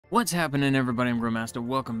What's happening, everybody? I'm Growmaster.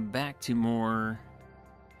 Welcome back to more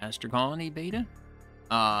Astro Colony beta.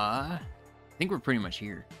 I think we're pretty much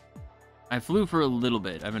here. I flew for a little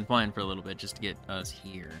bit. I've been flying for a little bit just to get us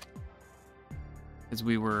here. Because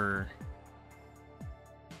we were...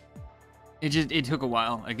 It took a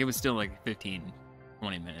while. Like, it was still like 15,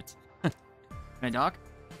 20 minutes. Can I dock?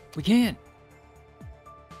 We can!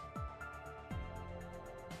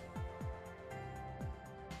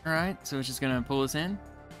 Alright, so it's just gonna pull us in.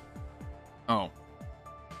 Oh.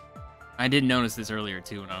 I did notice this earlier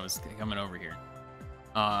too when I was coming over here.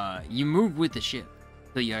 You move with the ship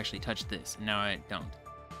until you actually touch this, and now I don't.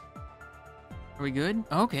 Are we good?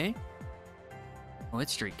 Okay. Oh, it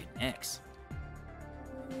straight connects.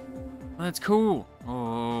 Oh, that's cool.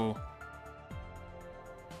 Oh.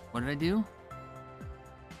 What did I do?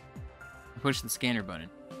 I pushed the scanner button.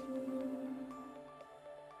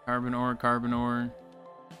 Carbon ore, carbon ore.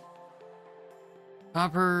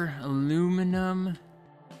 Copper, aluminum,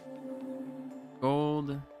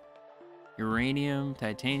 gold, uranium,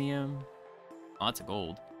 titanium, lots of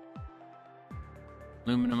gold.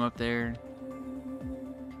 Aluminum up there.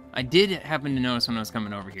 I did happen to notice when I was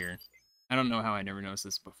coming over here. I don't know how I never noticed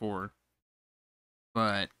this before,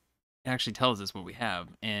 but it actually tells us what we have.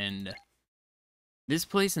 And this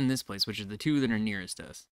place and this place, which are the two that are nearest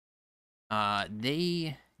us,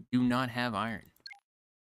 they do not have iron.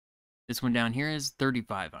 This one down here is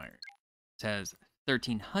 35 iron. It has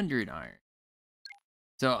 1,300 iron.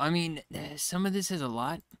 So, I mean, some of this is a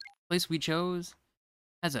lot. The place we chose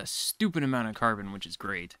has a stupid amount of carbon, which is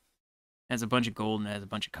great. It has a bunch of gold and it has a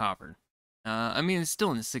bunch of copper. I mean, it's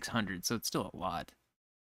still in the 600, so it's still a lot.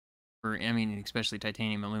 I mean, especially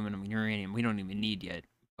titanium, aluminum, and uranium, we don't even need yet.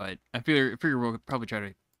 But I figure we'll probably try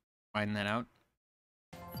to find that out.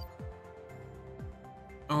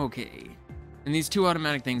 Okay. And these two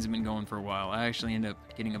automatic things have been going for a while. I actually end up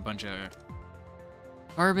getting a bunch of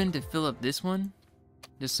carbon to fill up this one,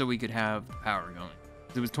 just so we could have the power going.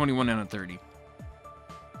 It was 21 out of 30.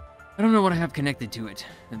 I don't know what I have connected to it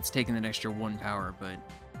that's taking that extra 1 power, but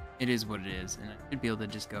it is what it is, and I should be able to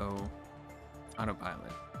just go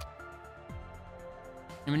autopilot.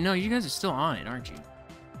 I mean, no, you guys are still on it, aren't you?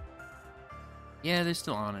 Yeah, they're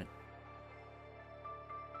still on it.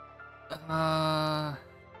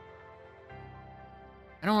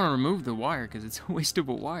 I don't want to remove the wire because it's a waste of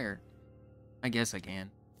a wire. I guess I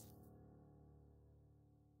can.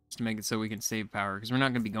 Just to make it so we can save power because we're not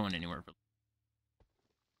going to be going anywhere.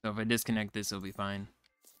 So if I disconnect this, it'll be fine.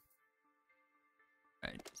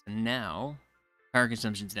 Alright, so now power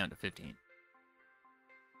consumption's down to 15.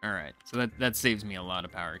 Alright, so that saves me a lot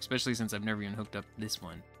of power, especially since I've never even hooked up this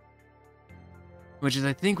one. Which is,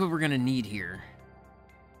 I think, what we're going to need here.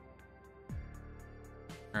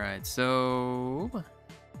 Alright, so...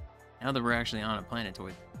 now that we're actually on a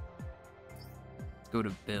planetoid, let's go to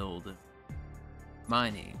build.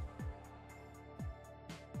 Mining.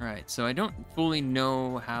 Alright, so I don't fully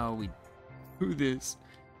know how we do this.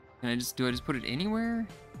 Do I just put it anywhere?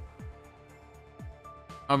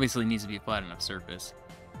 Obviously it needs to be a flat enough surface.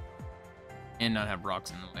 And not have rocks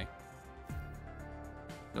in the way.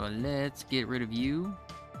 So let's get rid of you.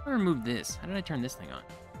 I'll remove this. How did I turn this thing on?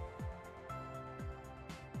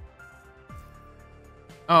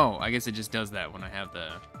 Oh, I guess it just does that when I have the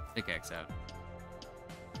pickaxe out.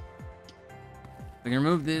 We can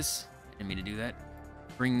remove this. I didn't mean to do that.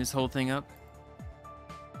 Bring this whole thing up.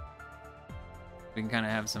 We can kind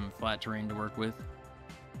of have some flat terrain to work with.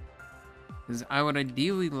 Because I would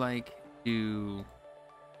ideally like to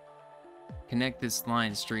connect this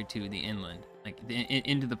line straight to the inland. Like,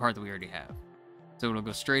 into the part that we already have. So it'll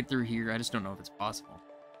go straight through here. I just don't know if it's possible.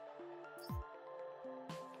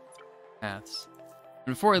 Paths.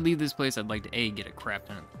 Before I leave this place, I'd like to A, get a crap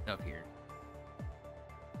ton of stuff here.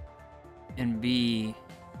 And B,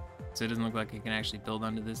 so it doesn't look like I can actually build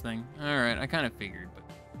onto this thing. Alright, I kind of figured, but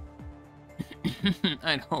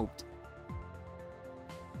I'd hoped.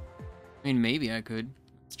 I mean, maybe I could.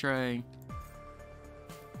 Let's try...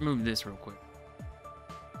 move this real quick.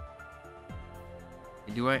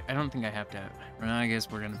 Do I? I don't think I have to. Well, I guess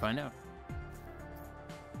we're gonna find out.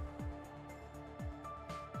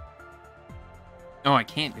 Oh, I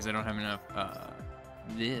can't because I don't have enough,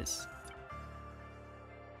 this.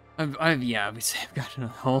 Yeah, obviously I've got a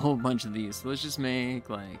whole bunch of these. So let's just make,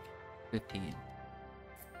 like, 15.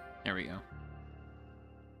 There we go.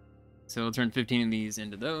 So we'll turn 15 of these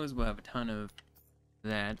into those. We'll have a ton of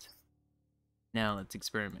that. Now let's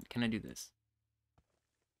experiment. Can I do this?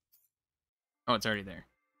 Oh, it's already there.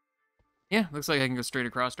 Yeah, looks like I can go straight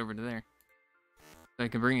across over to there. So I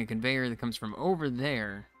can bring a conveyor that comes from over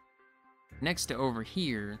there next to over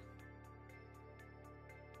here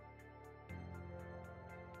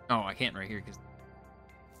Oh, I can't right here because...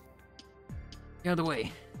 Get out of the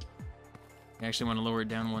way. I actually want to lower it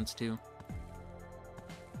down once, too.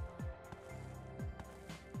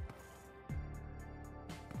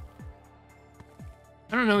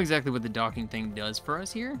 I don't know exactly what the docking thing does for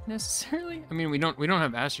us here, necessarily. I mean, we don't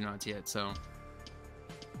have astronauts yet, so...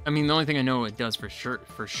 I mean, the only thing I know it does for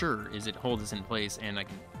sure is it holds us in place, and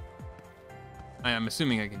I'm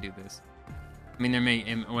assuming I can do this. I mean, there may,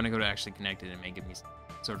 when I go to actually connect it, it may give me some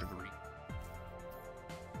sort of a read.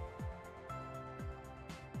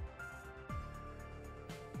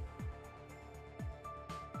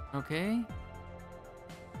 Okay.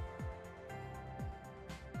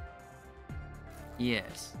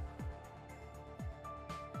 Yes.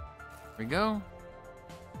 There we go.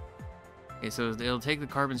 Okay, so it'll take the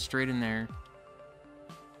carbon straight in there.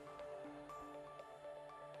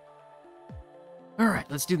 Alright,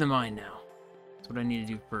 let's do the mine now. That's what I need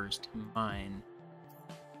to do first. Mine.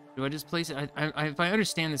 Do I just place it? If I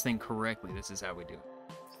understand this thing correctly, this is how we do it.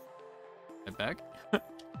 Head back.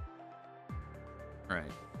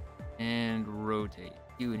 Alright. And rotate.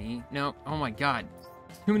 Q and E. No, oh my god.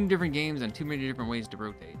 Too many different games and too many different ways to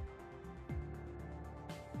rotate.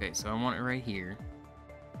 Okay, so I want it right here.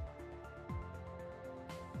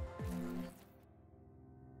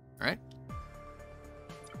 Alright.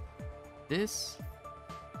 This.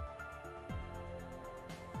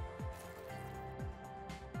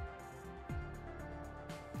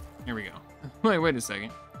 Here we go. Wait a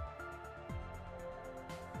second.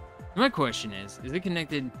 My question is it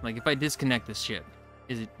connected, like if I disconnect this ship,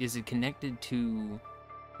 is it connected to,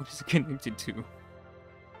 what is it connected to?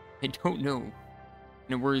 I don't know. And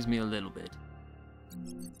it worries me a little bit.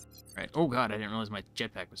 Right. Oh god, I didn't realize my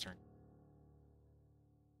jetpack was turned.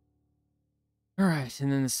 Alright,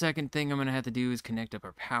 and then the second thing I'm gonna have to do is connect up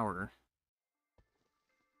our power.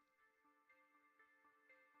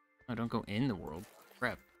 Oh, don't go in the world.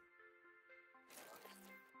 Crap.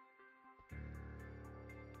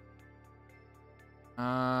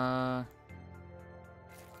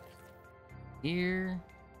 Here.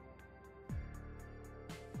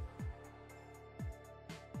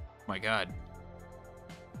 My god.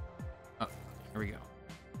 Oh, here we go.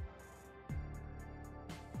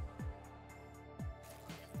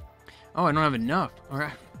 Oh, I don't have enough.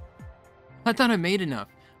 Alright. I thought I made enough.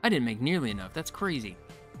 I didn't make nearly enough. That's crazy.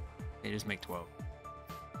 They just make 12.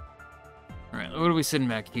 Alright, what are we sitting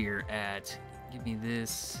back here at? Give me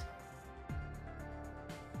this.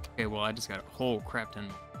 Okay, well, I just got a whole crap ton.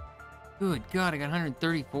 Good god, I got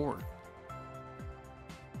 134.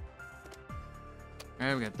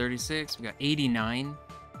 Alright, we got 36. We got 89.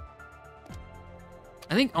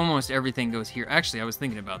 I think almost everything goes here. Actually, I was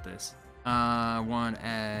thinking about this. I want to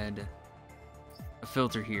add a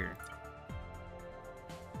filter here.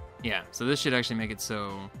 Yeah, so this should actually make it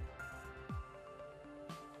so...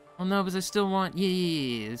 Oh no, because I still want...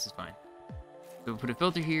 Yeah, this is fine. So put a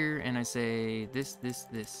filter here, and I say this.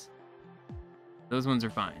 Those ones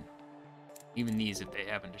are fine. Even these, if they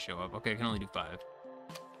happen to show up. Okay, I can only do 5.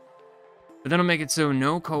 But that'll make it so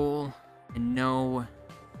no coal and no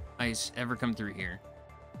ice ever come through here.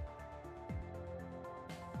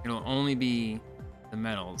 It'll only be the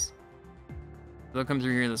metals. They'll come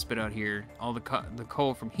through here, they'll spit out here. All the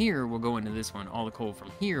coal from here will go into this one. All the coal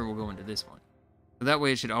from here will go into this one. So that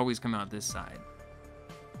way it should always come out this side.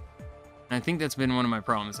 And I think that's been one of my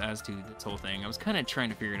problems as to this whole thing. I was kind of trying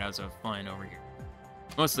to figure it out as I was flying over here.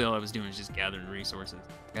 Mostly all I was doing was just gathering resources.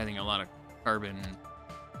 Gathering a lot of carbon and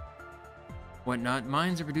whatnot.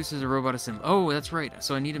 Mines are produced as a robot assembly. Oh, that's right.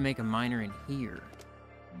 So I need to make a miner in here.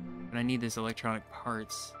 But I need this electronic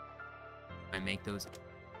parts. I make those.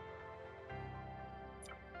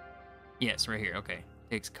 Yes, right here. Okay.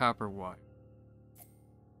 Takes copper wire.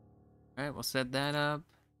 Alright, we'll set that up.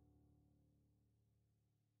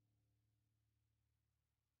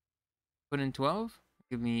 Put in 12.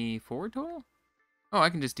 Give me 4 total? Oh, I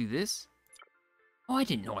can just do this? Oh, I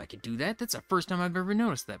didn't know I could do that. That's the first time I've ever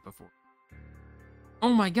noticed that before.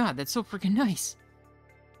 Oh my god, that's so freaking nice.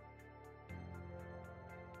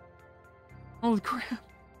 Holy crap.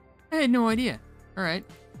 I had no idea. Alright.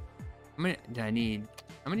 How many did I need?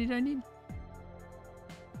 How many did I need?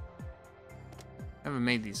 I haven't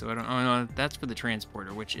made these, so I don't... Oh, no, that's for the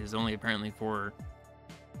transporter, which is only apparently for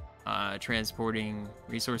transporting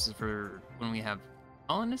resources for when we have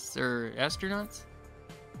colonists or astronauts.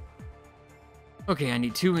 Okay, I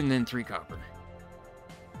need 2 and then 3 copper.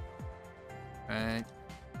 Alright.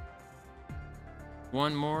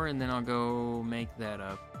 1 more, and then I'll go make that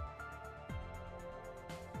up.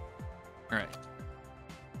 Alright.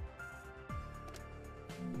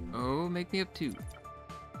 Oh, make me up 2.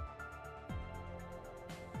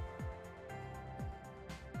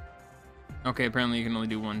 Okay, apparently you can only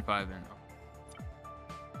do 1 5 then.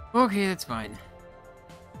 Okay, that's fine.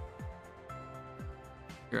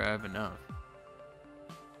 Sure, I have enough.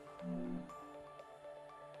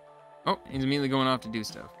 Oh, he's immediately going off to do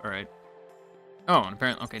stuff. Alright. Oh, and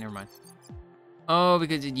apparently... Okay, never mind. Oh,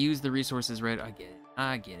 because it used the resources right... I get it.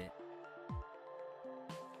 I get it.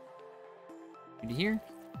 Did you hear?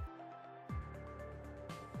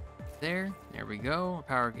 There. There we go.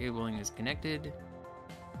 Power cabling is connected.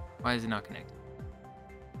 Why is it not connected?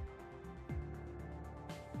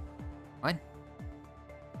 What?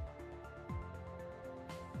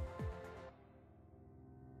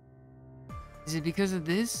 Is it because of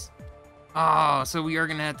this? Oh, so we are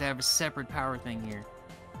going to have a separate power thing here.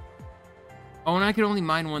 Oh, and I could only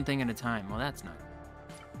mine one thing at a time. Well, that's not...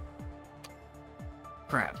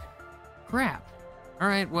 Crap. Crap.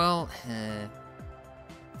 Alright, well...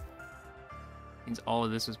 means all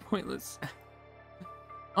of this was pointless.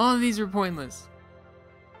 All of these were pointless.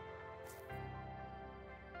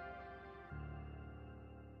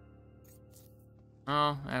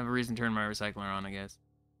 Oh, I have a reason to turn my recycler on, I guess.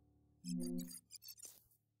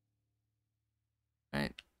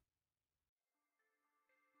 Right.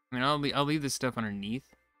 I mean, I'll leave this stuff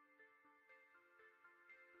underneath.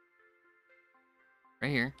 Right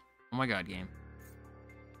here. Oh my god, game.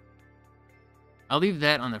 I'll leave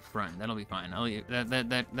that on the front. That'll be fine. I'll leave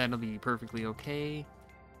that'll be perfectly okay.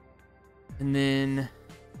 And then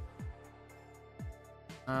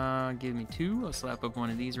give me 2. I'll slap up one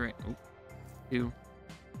of these right. Oh, 2.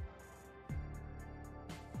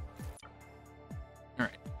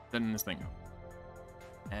 Alright, setting this thing up.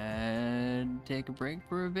 And take a break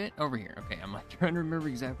for a bit. Over here. Okay, I'm like trying to remember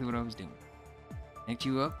exactly what I was doing. Connect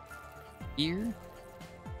you up here.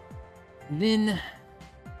 And then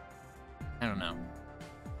I don't know.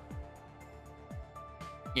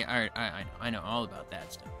 Yeah, alright, I know all about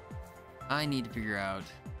that stuff. I need to figure out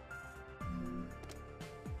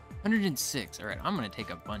 106. Alright, I'm gonna take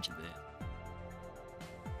a bunch of it.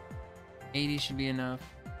 80 should be enough.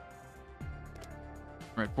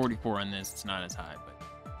 We're at 44 on this, it's not as high, but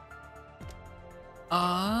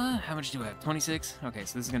how much do I have? 26? Okay,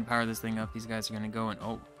 so this is gonna power this thing up. These guys are gonna go and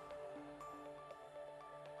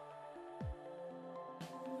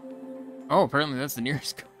oh, apparently that's the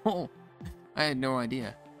nearest goal. I had no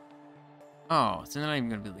idea. Oh, so they're not even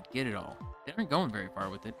gonna be able to get it all. They aren't going very far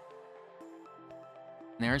with it.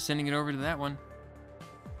 And they are sending it over to that one.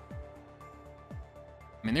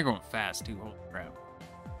 I mean, they're going fast too. Holy crap.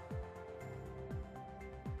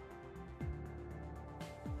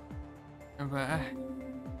 But, I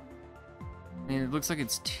mean, it looks like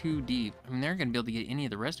it's too deep. I mean, they're gonna be able to get any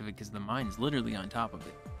of the rest of it because the mine is literally on top of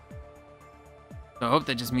it. So I hope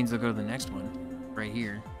that just means they'll go to the next one. Right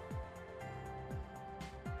here.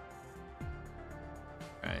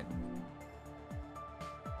 Right.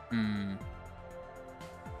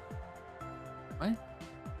 What?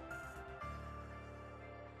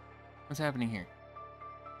 What's happening here?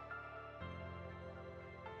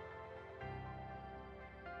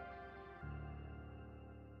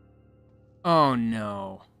 Oh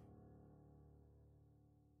no.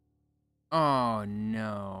 Oh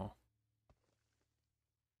no.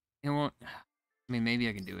 It won't... I mean, maybe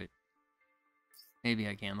I can do it. Maybe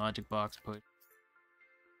I can. Logic box put.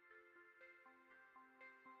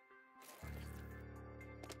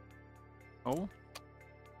 Oh?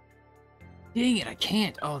 Dang it, I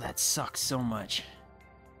can't. Oh, that sucks so much.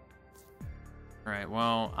 Alright,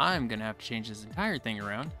 well, I'm gonna have to change this entire thing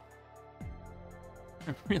around.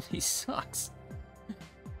 It really sucks.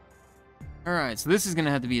 Alright, so this is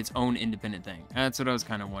gonna have to be its own independent thing. That's what I was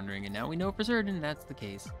kind of wondering, and now we know for certain that's the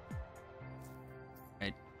case.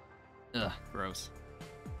 Right. Ugh, gross.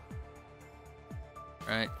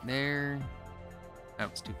 Right, there. That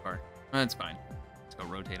was too far. That's fine. Let's go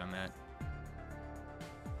rotate on that.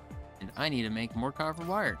 And I need to make more copper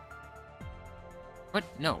wire. What?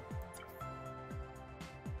 No.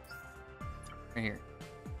 Right here.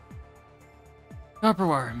 Copper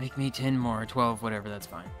wire, make me 10 more, 12, whatever, that's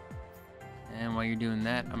fine. And while you're doing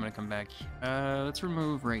that, I'm gonna come back. Let's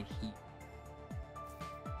remove right here.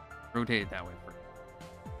 Rotate it that way first.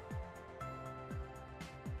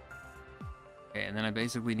 Okay, and then I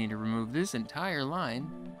basically need to remove this entire line.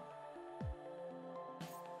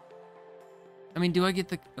 I mean, do I get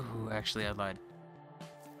the... Oh, actually, I lied.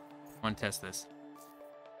 I want to test this.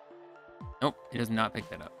 Nope, it does not pick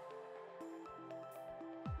that up.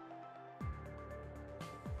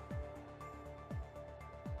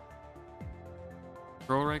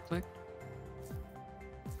 Control right click.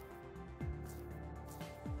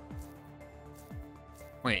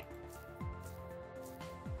 Wait.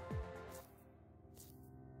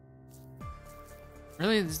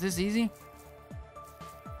 Really? Is this easy?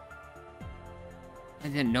 I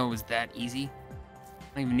didn't know it was that easy.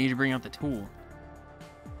 I don't even need to bring out the tool.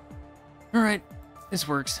 Alright, this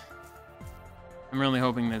works. I'm really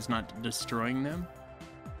hoping that it's not destroying them,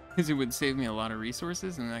 because it would save me a lot of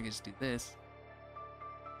resources, and then I could just do this.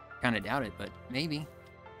 Kind of doubt it, but maybe.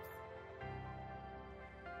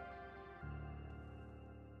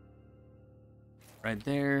 Right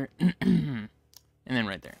there. And then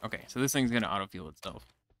right there. Okay, so this thing's going to auto-fuel itself.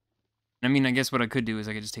 I mean, I guess what I could do is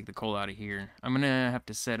I could just take the coal out of here. I'm going to have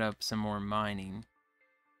to set up some more mining.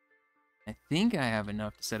 I think I have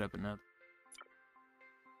enough to set up another.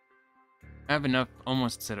 I have enough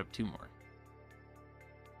almost to set up 2 more.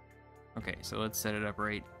 Okay, so let's set it up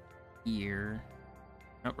right here.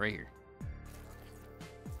 Oh, right here.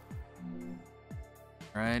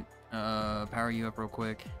 Alright, power you up real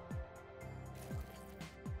quick.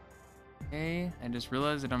 Okay, I just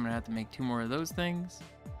realized that I'm gonna have to make 2 more of those things.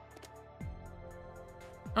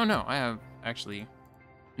 Oh no, I have actually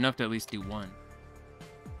enough to at least do 1.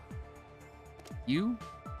 You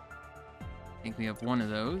make me up 1 of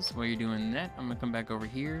those. While you're doing that, I'm gonna come back over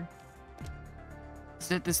here.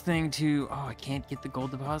 Set this thing to... Oh, I can't get the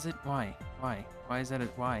gold deposit? Why? Why? Why is that a...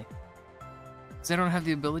 Why? Because I don't have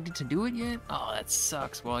the ability to do it yet? Oh, that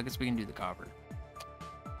sucks. Well, I guess we can do the copper.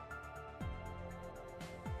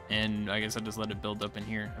 And I guess I'll just let it build up in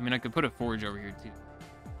here. I mean, I could put a forge over here, too.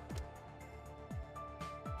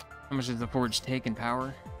 How much does the forge take in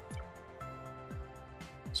power?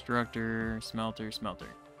 Constructor, smelter, smelter.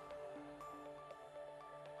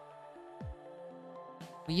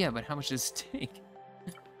 Well, yeah, but how much does it take?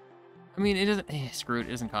 I mean, it doesn't... screw it. It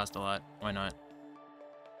doesn't cost a lot. Why not?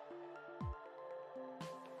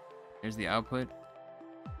 There's the output.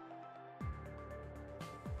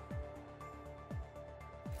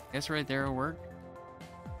 Guess right there will work.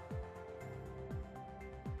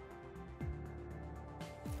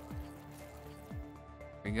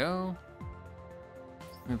 There we go.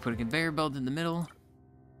 I'm gonna put a conveyor belt in the middle.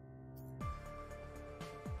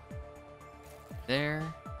 There.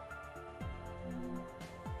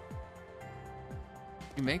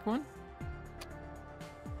 You make one?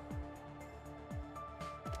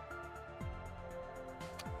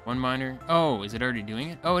 One miner. Oh, is it already doing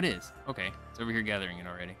it? Oh, it is. Okay, it's over here gathering it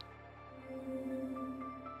already.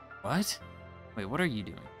 What? Wait, what are you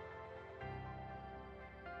doing?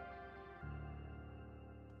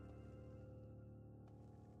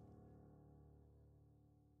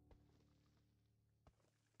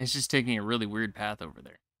 It's just taking a really weird path over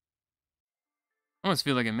there. I almost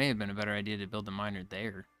feel like it may have been a better idea to build a miner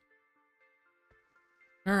there.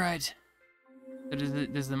 Alright. So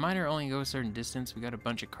does the miner only go a certain distance? We got a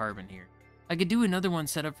bunch of carbon here. I could do another one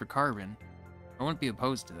set up for carbon. I wouldn't be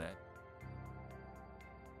opposed to that.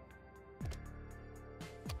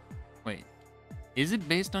 Wait. Is it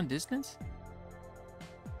based on distance?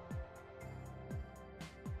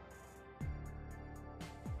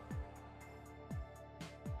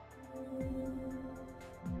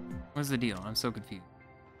 What's the deal? I'm so confused.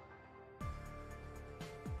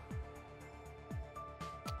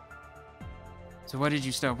 So why did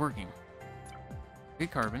you stop working? Okay,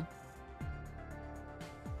 carbon.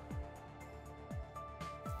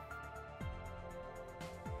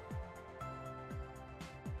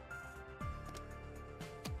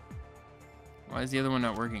 Why is the other one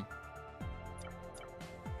not working?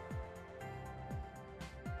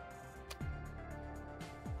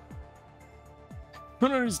 I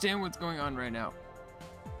don't understand what's going on right now.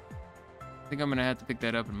 I think I'm gonna have to pick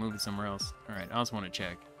that up and move it somewhere else. Alright, I also want to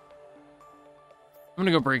check. I'm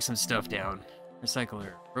gonna go break some stuff down.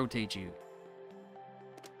 Recycler, rotate you.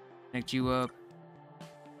 Connect you up.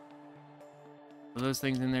 Put those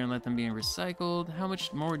things in there and let them be recycled. How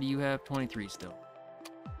much more do you have? 23 still.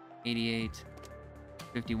 88.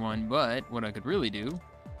 51. But what I could really do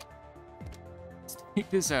is take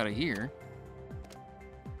this out of here.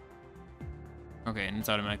 Okay, and it's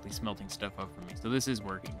automatically smelting stuff up for me. So this is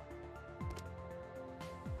working.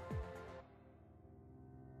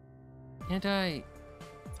 Can't I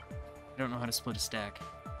don't know how to split a stack.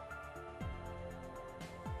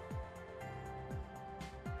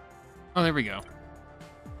 Oh, there we go.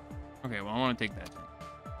 Okay, well, I want to take that then.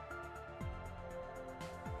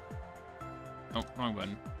 Oh, wrong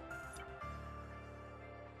button.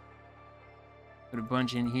 Put a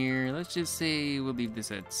bunch in here. Let's just say we'll leave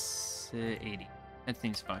this at 80. That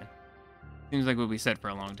seems fine. Seems like we'll be set for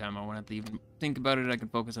a long time. I won't have to even think about it. I can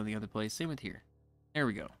focus on the other place. Same with here. There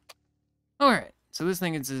we go. Alright, so this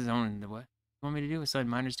thing is its own. What? You want me to do? Assign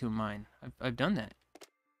miners to a mine. I've done that.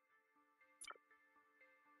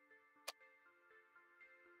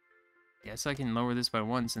 Guess I can lower this by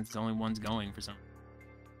 1 since it's only one's going for some.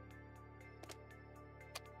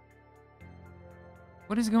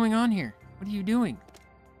 What is going on here? What are you doing?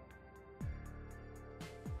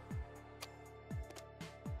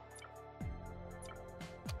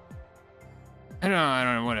 I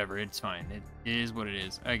don't know, whatever, it's fine. It is what it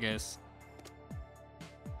is, I guess.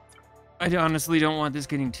 I honestly don't want this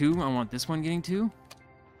getting 2. I want this one getting 2.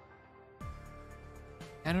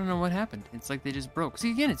 I don't know what happened. It's like they just broke.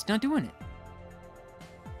 See, again, it's not doing it.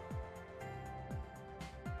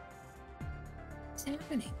 What's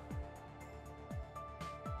happening?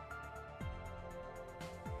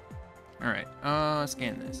 Alright,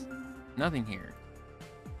 scan this. Nothing here.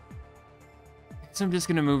 So I'm just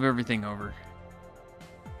gonna move everything over.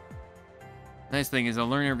 Nice thing is I'll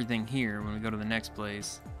learn everything here when we go to the next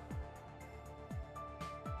place.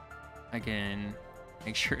 I can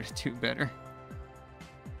make sure to do better.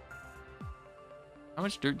 How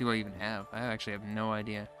much dirt do I even have? I actually have no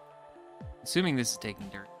idea. Assuming this is taking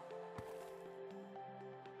dirt.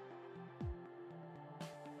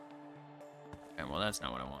 Okay, well that's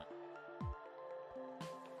not what I want.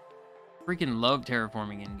 Freaking love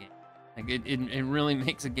terraforming in game. Like it really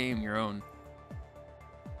makes a game your own.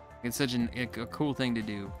 It's such a cool thing to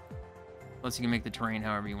do. Plus you can make the terrain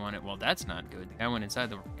however you want it. Well, that's not good. The guy went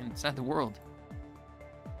inside the world.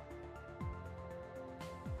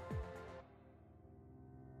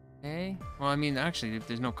 Okay. Well, I mean, actually, if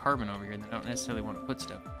there's no carbon over here, then I don't necessarily want to put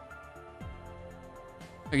stuff.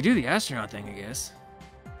 I could do the astronaut thing, I guess.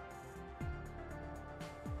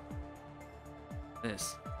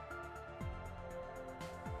 This.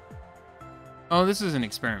 Oh, this is an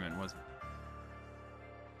experiment, wasn't it?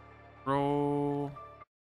 Roll.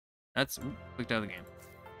 That's clicked out of the game.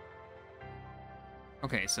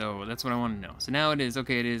 Okay, so that's what I want to know. So now it is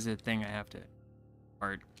okay. It is a thing I have to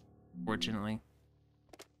part. Fortunately.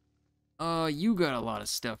 You got a lot of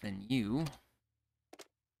stuff in you.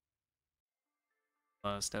 A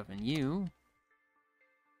lot of stuff in you.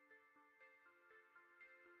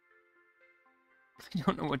 I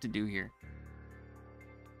don't know what to do here.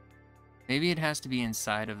 Maybe it has to be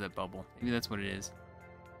inside of the bubble. Maybe that's what it is.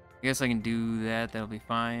 I guess I can do that. That'll be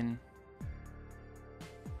fine.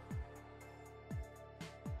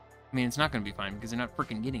 I mean, it's not going to be fine because they're not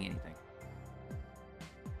freaking getting anything.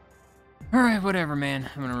 Alright, whatever, man.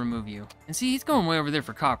 I'm going to remove you. And see, he's going way over there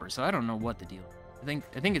for copper, so I don't know what the deal is. I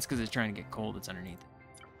think it's because it's trying to get coal that's underneath it.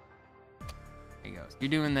 There you go. So you're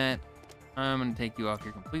doing that. I'm going to take you off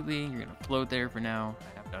here completely. You're going to float there for now.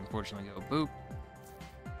 I have to unfortunately go boop.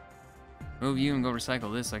 Move you and go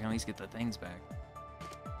recycle this so I can at least get the things back.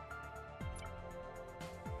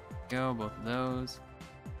 Go, both of those.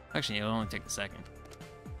 Actually, it'll only take a second.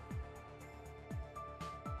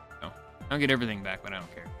 Oh, I'll get everything back, but I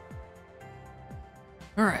don't care.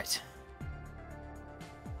 Alright.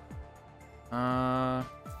 I'm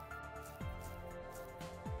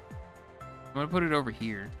gonna put it over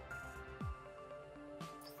here.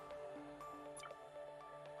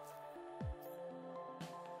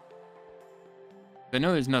 I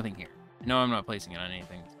know there's nothing here. I know I'm not placing it on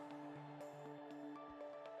anything.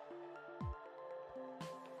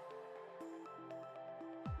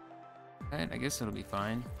 Alright, I guess it'll be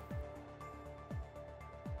fine.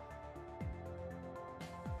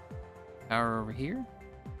 Power over here.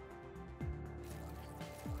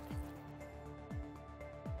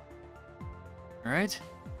 Alright.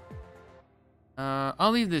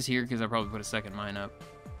 I'll leave this here because I'll probably put a second mine up.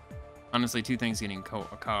 Honestly, 2 things getting coal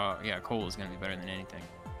is going to be better than anything.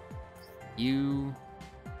 You.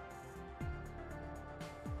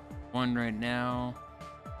 1 right now.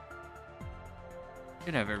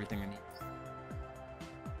 Should have everything I need.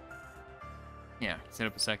 Yeah, set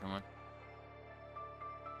up a second one.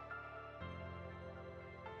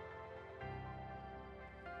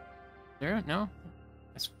 There? No?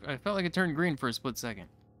 I felt like it turned green for a split second.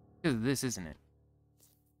 Because of this, isn't it?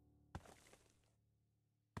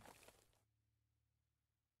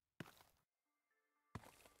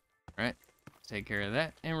 Alright, let's take care of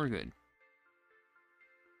that, and we're good.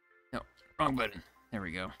 No, wrong button. There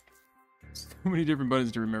we go. So many different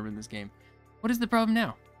buttons to remember in this game. What is the problem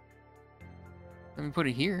now? Let me put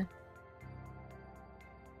it here.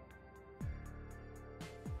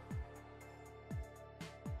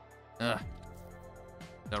 Ugh.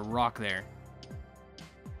 The rock there.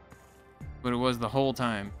 But it was the whole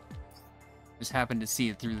time. Just happened to see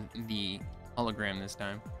it through the hologram this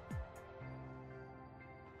time.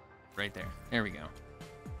 Right there. There we go.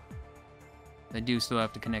 I do still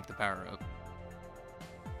have to connect the power up.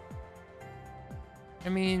 I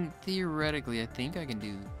mean, theoretically, I think I can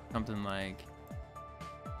do something like...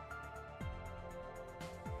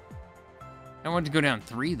 I want to go down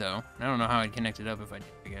 3, though. I don't know how I'd connect it up if I did,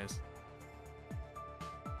 I guess.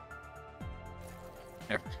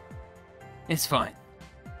 There. It's fine.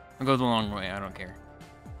 I'll go the long way. I don't care.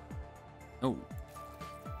 Oh.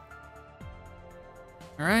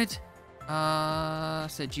 Alright.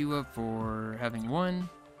 Set you up for having 1.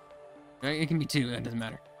 It can be 2. That doesn't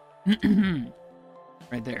matter.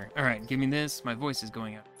 Right there. Alright, give me this. My voice is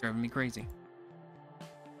going out. It's driving me crazy.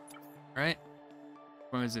 Alright.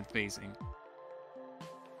 Where is it facing?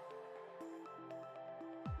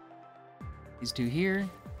 These 2 here.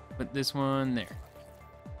 Put this one there.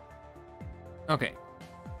 Okay.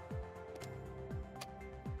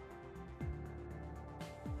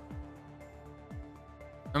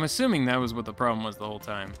 I'm assuming that was what the problem was the whole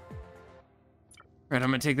time. Right, I'm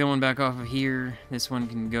gonna take that one back off of here. This one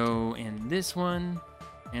can go in this one.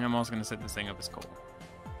 And I'm also gonna set this thing up as coal.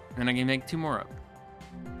 And then I can make 2 more up.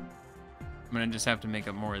 I'm gonna just have to make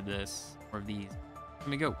up more of this, or of these. Let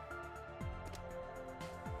me go.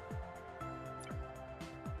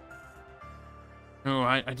 Oh,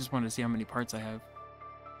 I just wanted to see how many parts I have.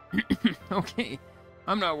 Okay,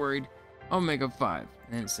 I'm not worried. I'll make up 5,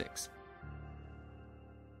 and then 6.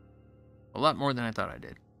 A lot more than I thought I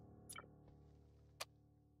did.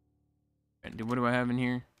 And what do I have in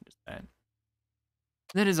here? Just that.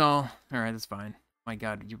 That is all. Alright, that's fine. My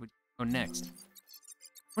god, you would go next.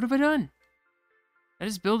 What have I done? I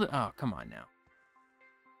just build it. Oh, come on now.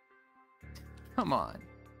 Come on.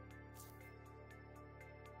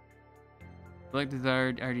 Select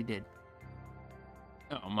desired. I already did.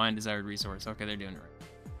 Oh, mine desired resource. Okay, they're doing it right.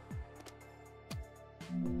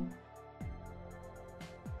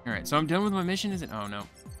 Alright, so I'm done with my mission, is it? Oh, no.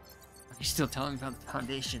 You're still telling me about the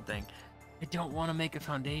foundation thing. I don't want to make a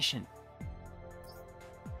foundation.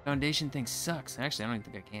 Foundation thing sucks. Actually, I don't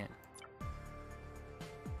even think I can.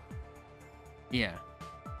 Yeah.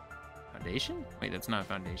 Foundation? Wait, that's not a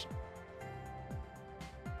foundation.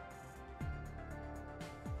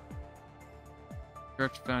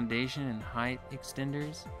 Construct foundation and height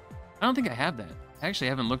extenders. I don't think I have that. I actually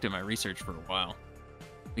haven't looked at my research for a while.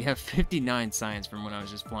 We have 59 science from when I was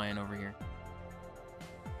just flying over here.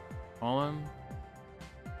 Column.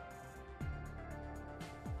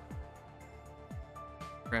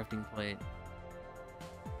 Crafting plate.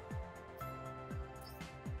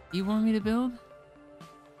 You want me to build?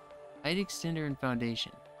 Height extender and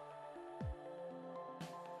foundation.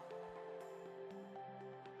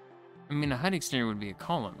 I mean, a height extender would be a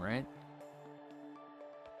column, right?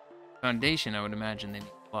 Foundation, I would imagine they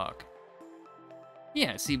need block.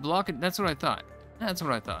 Yeah, see, block it. That's what I thought. That's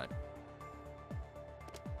what I thought.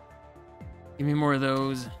 Give me more of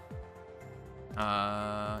those. You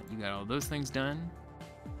got all those things done.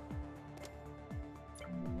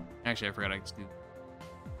 Actually, I forgot I could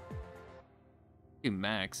do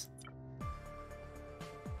max.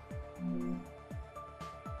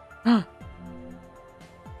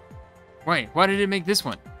 Wait, why did it make this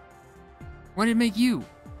one? Why did it make you?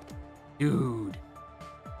 Dude.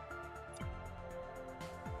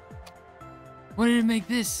 Why did it make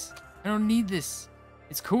this? I don't need this.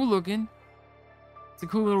 It's cool looking. It's a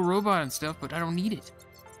cool little robot and stuff, but I don't need it.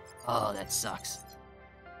 Oh, that sucks.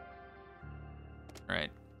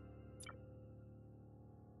 Alright.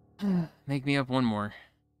 Make me up one more.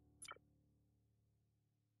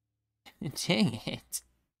 Dang it.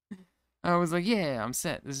 I was like, yeah, I'm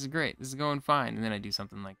set. This is great. This is going fine. And then I do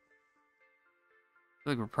something like... I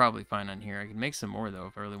feel like we're probably fine on here. I could make some more, though,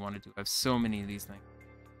 if I really wanted to. I have so many of these things.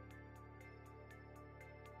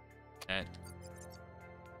 That.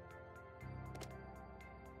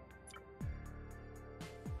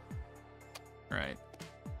 Right.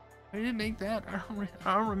 I didn't make that.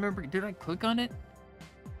 I don't remember. Did I click on it?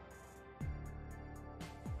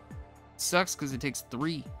 Sucks because it takes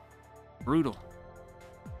 3. Brutal.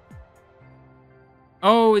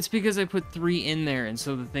 Oh, it's because I put 3 in there, and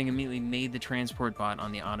so the thing immediately made the transport bot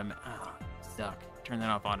on the automatic. Ah, suck. Turn that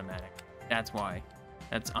off automatic. That's why.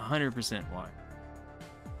 That's 100% why.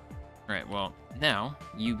 Alright, well, now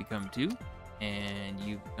you become 2, and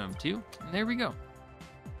you become 2, and there we go.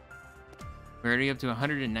 We're already up to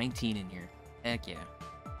 119 in here. Heck yeah.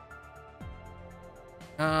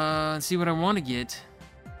 Let's see what I want to get.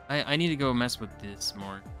 I need to go mess with this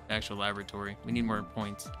more. Actual laboratory. We need more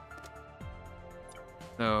points.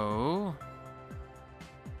 So...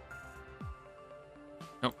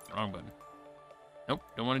 Nope, wrong button. Nope,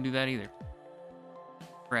 don't want to do that either.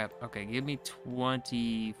 Crap. Okay, give me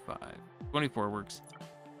 25. 24 works.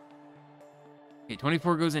 Okay,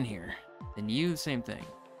 24 goes in here. Then you, same thing.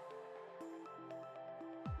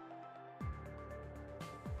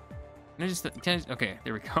 Can I just... okay,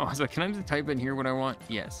 there we go. I was like, can I just type in here what I want?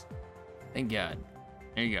 Yes. Thank God.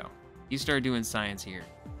 There you go. You start doing science here.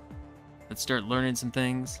 Let's start learning some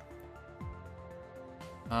things.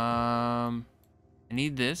 I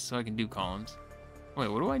need this so I can do columns. Wait,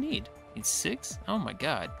 what do I need? Need 6? Oh my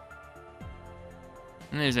God.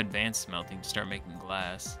 And there's advanced smelting to start making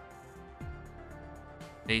glass.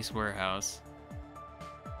 Base warehouse.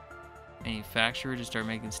 Manufacturer to start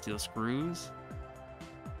making steel screws.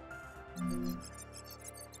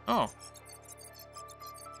 Oh.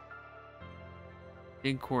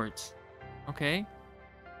 Big quartz. Okay.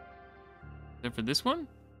 Is that for this one?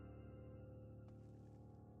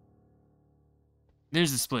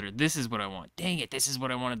 There's the splitter. This is what I want. Dang it, this is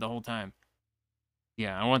what I wanted the whole time.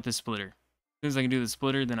 Yeah, I want this splitter. As soon as I can do the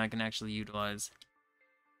splitter, then I can actually utilize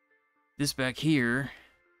this back here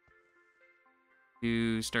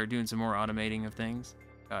to start doing some more automating of things.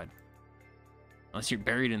 God. Unless you're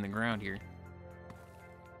buried in the ground here.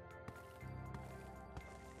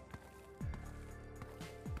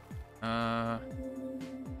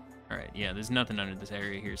 Alright, yeah, there's nothing under this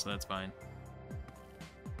area here, so that's fine.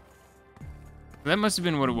 That must have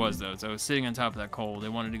been what it was, though. So I was sitting on top of that coal. They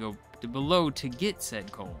wanted to go below to get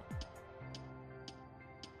said coal.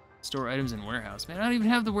 Store items in warehouse. Man, I don't even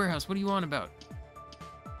have the warehouse. What are you on about?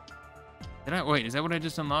 Did I? Wait, is that what I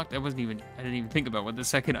just unlocked? I didn't even think about what the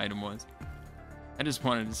second item was. I just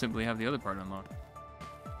wanted to simply have the other part unlocked.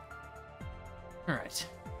 Alright.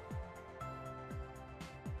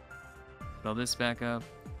 Put all this back up.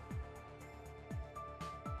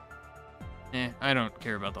 I don't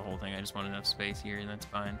care about the whole thing. I just want enough space here, and that's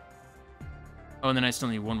fine. Oh, and then I still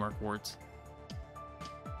need one more quartz.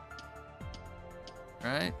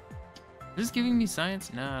 Right? Is this giving me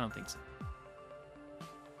science? No, I don't think so.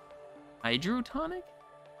 Hydrotonic?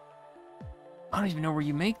 I don't even know where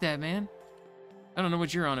you make that, man. I don't know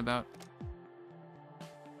what you're on about.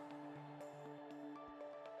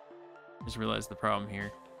 Just realized the problem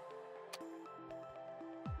here.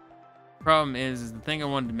 Problem is the thing I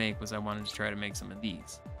wanted to make was I wanted to try to make some of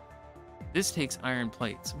these. This takes iron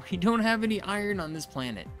plates. We don't have any iron on this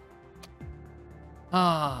planet.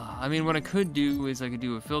 I mean, what I could do is I could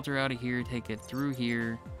do a filter out of here, take it through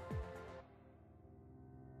here.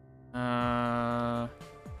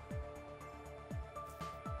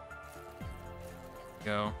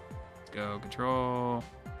 Go. Let's go. Control.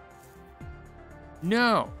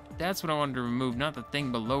 No! That's what I wanted to remove, not the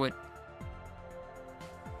thing below it.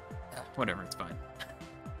 Whatever, it's fine.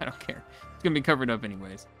 I don't care. It's gonna be covered up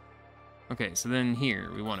anyways. Okay, so then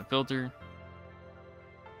here, we want a filter.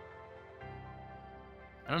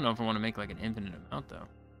 I don't know if I want to make like an infinite amount, though.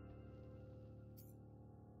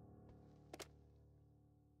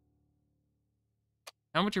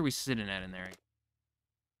 How much are we sitting at in there?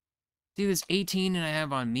 See, this 18 and I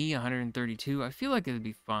have on me 132. I feel like it would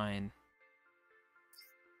be fine.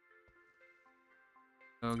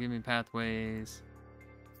 So give me pathways.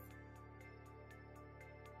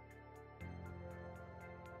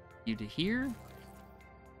 You to here.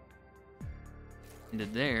 Into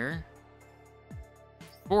there.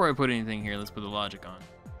 Before I put anything here, let's put the logic on.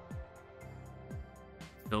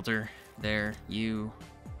 Filter. There. You.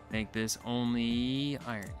 Make this only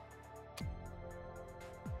iron.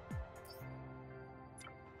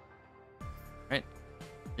 Right.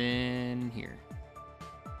 Then here.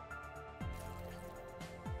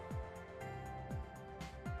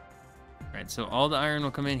 Right, so all the iron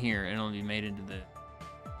will come in here and it'll be made into the...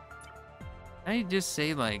 I just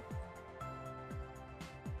say like,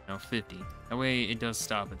 50. That way it does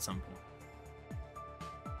stop at some point.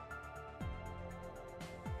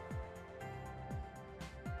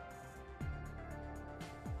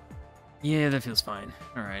 Yeah, that feels fine.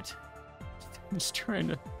 All right. I'm just trying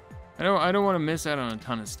to... I don't want to miss out on a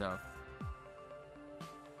ton of stuff.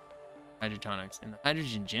 Hydrotonics and the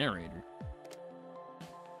hydrogen generator.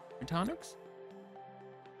 Hydrotonics?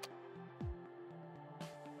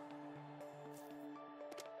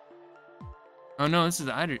 Oh no, this is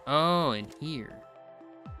the hydrogen. Oh, in here.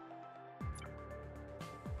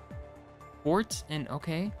 Quartz and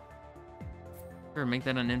okay. Sure, make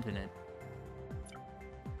that an infinite.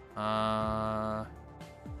 I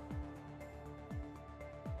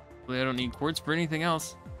don't need quartz for anything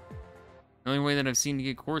else. The only way that I've seen to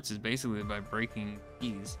get quartz is basically by breaking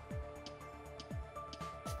keys.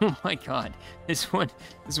 Oh my god, this one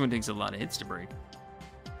takes a lot of hits to break.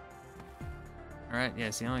 All right, yeah.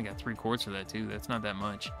 See, I only got 3 quartz for that too. That's not that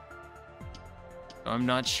much. So I'm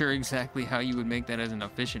not sure exactly how you would make that as an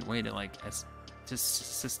efficient way to like to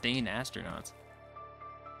sustain astronauts.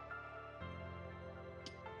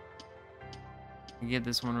 Get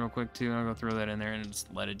this one real quick too. I'll go throw that in there and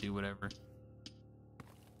just let it do whatever.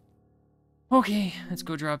 Okay, let's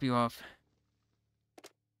go drop you off.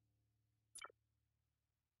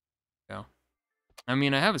 I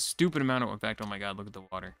mean, I have a stupid amount of... In fact, oh my god, look at the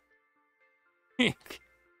water.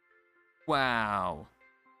 Wow.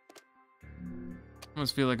 I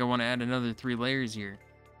almost feel like I want to add another 3 layers here.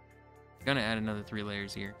 Gonna add another 3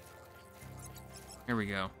 layers here. Here we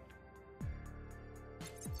go.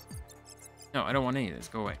 No, I don't want any of this.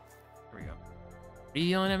 Go away. Here we go. What are you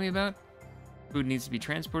yelling at me about? Food needs to be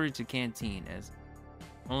transported to canteen, as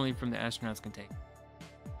only from the astronauts can take.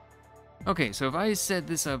 Okay, so if I set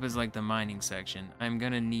this up as like the mining section, I'm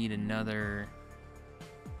gonna need another...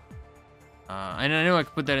 and I know I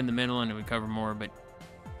could put that in the middle and it would cover more, but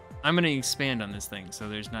I'm gonna expand on this thing, so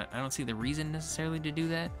there's not... I don't see the reason necessarily to do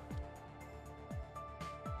that.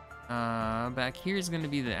 Back here is gonna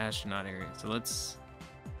be the astronaut area, so let's...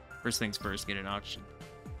 First things first, get an auction.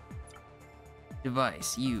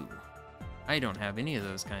 Device, you. I don't have any of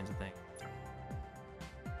those kinds of things.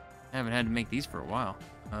 I haven't had to make these for a while.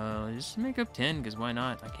 Just make up 10, because why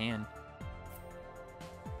not? I can.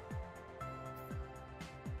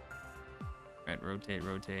 Right, rotate,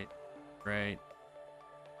 rotate. Right.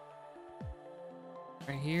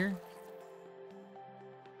 Right here.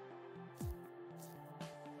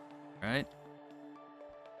 Right.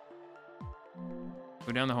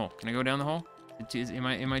 Go down the hole. Can I go down the hole?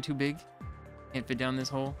 Am I too big? Can't fit down this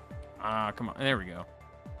hole? Ah, come on. There we go.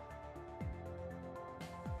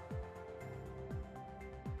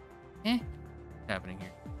 What's happening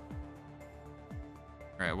here?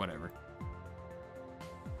 Alright, whatever.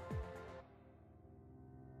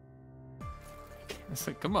 It's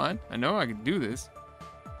like, come on. I know I can do this.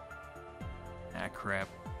 Ah, crap.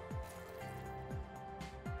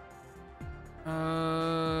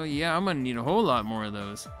 Yeah, I'm gonna need a whole lot more of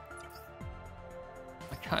those.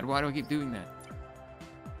 My god, why do I keep doing that?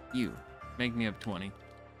 You. Make me up 20.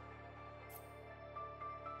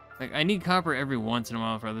 Like, I need copper every once in a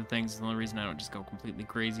while for other things. It's the only reason I don't just go completely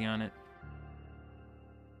crazy on it.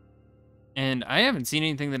 And I haven't seen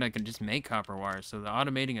anything that I can just make copper wire, so the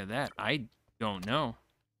automating of that, I don't know.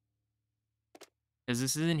 Because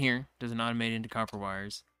this is in here. Doesn't automate into copper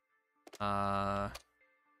wires.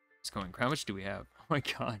 It's going. How much do we have? Oh my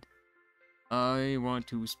god. I want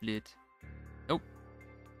to split. Nope.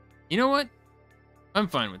 You know what? I'm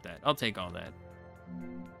fine with that. I'll take all that.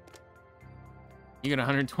 You got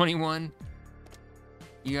 121.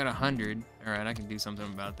 You got 100. All right, I can do something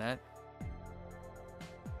about that.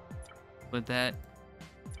 Split that.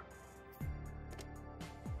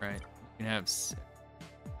 Right. You can have...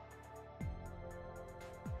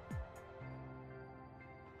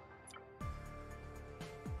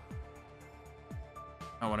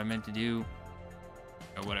 Not what I meant to do.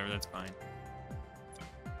 Oh, whatever, that's fine.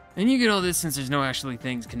 And you get all this since there's no actually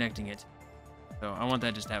things connecting it. So I want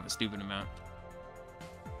that just to have a stupid amount.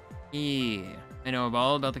 Yeah, I know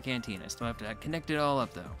all about the canteen. I still have to connect it all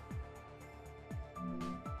up though.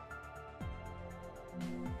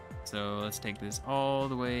 So let's take this all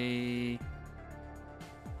the way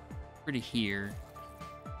pretty here.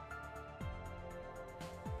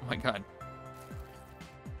 Oh my god.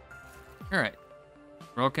 Alright.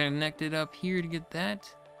 We're all connected up here to get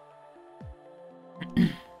that.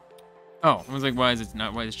 Oh, I was like, why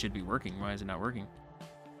this should be working? Why is it not working?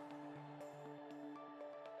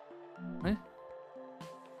 What?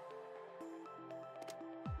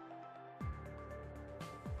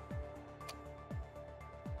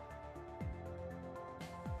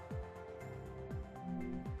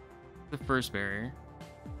 The first barrier.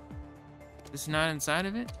 This is not inside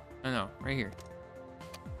of it? Oh no, right here.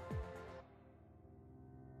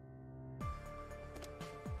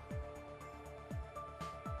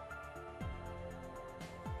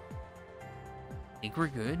 I think we're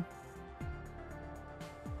good.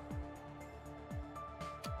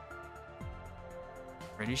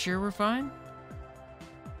 Pretty sure we're fine?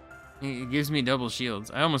 It gives me double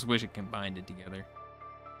shields. I almost wish it combined it together.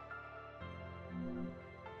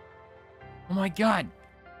 Oh my god!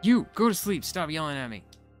 You! Go to sleep! Stop yelling at me!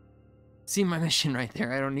 See my mission right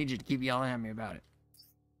there. I don't need you to keep yelling at me about it.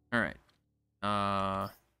 Alright.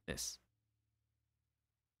 This.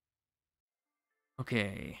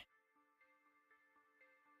 Okay.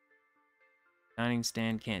 Dining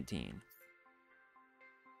stand canteen.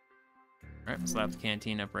 Alright, we'll slap the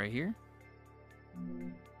canteen up right here.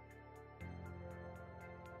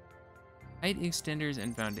 Height extenders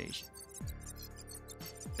and foundation.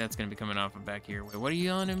 That's gonna be coming off of back here. Wait, what are you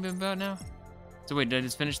yelling at me about now? So wait, did I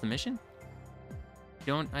just finish the mission?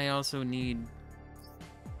 Don't I also need...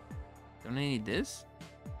 Don't I need this?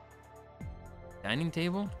 Dining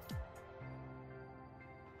table?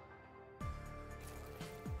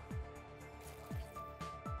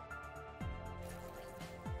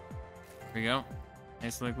 There we go.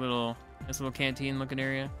 Nice like little Nice little canteen looking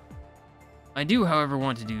area. I do, however,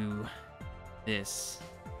 want to do this.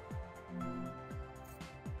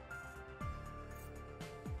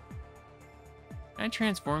 Can I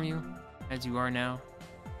transform you as you are now?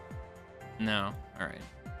 No. Alright.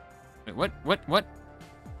 Wait, what?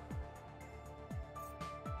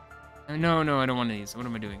 No, I don't want these. What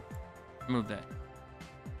am I doing? Remove that.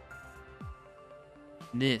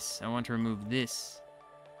 This. I want to remove this.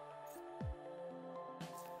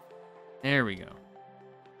 There we go.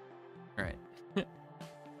 Alright.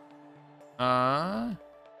 I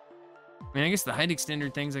mean, I guess the height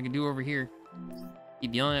extender things I can do over here.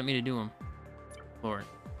 Keep yelling at me to do them. Lord.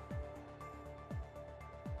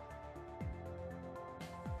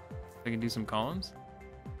 I can do some columns.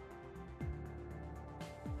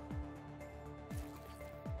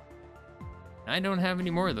 I don't have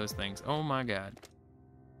any more of those things. Oh my god.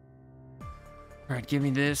 Alright, give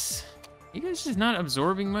me this. You guys just not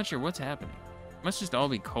absorbing much, or what's happening? It must just all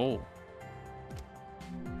be coal.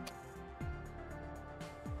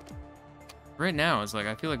 Right now, it's like,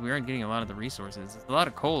 I feel like we aren't getting a lot of the resources. It's a lot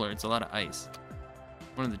of coal or it's a lot of ice.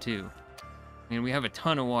 One of the two. I mean, we have a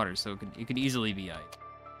ton of water, so it could easily be ice.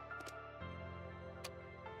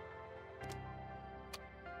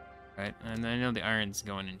 Right, and I know the iron's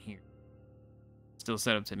going in here. Still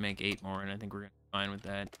set up to make 8 more, and I think we're gonna be fine with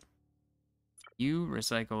that. You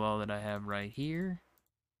recycle all that I have right here.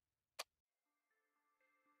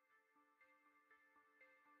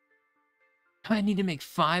 I need to make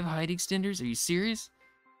 5 height extenders? Are you serious?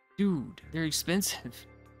 Dude, they're expensive.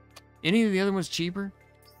 Any of the other ones cheaper?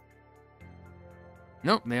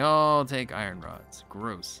 Nope, they all take iron rods.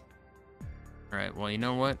 Gross. Alright, well, you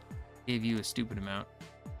know what? Gave you a stupid amount.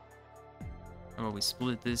 How about we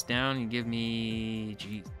split this down and give me...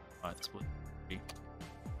 Jeez, split.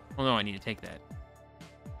 Well, no, I need to take that.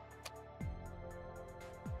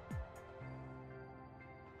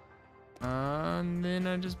 And then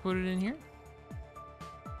I just put it in here.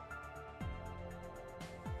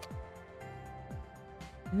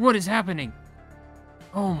 What is happening?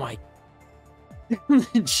 Oh my...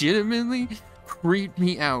 Legitimately creeped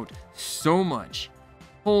me out so much.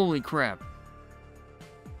 Holy crap.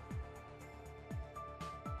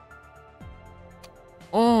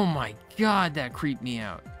 Oh my god, that creeped me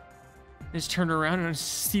out. Just turn around and I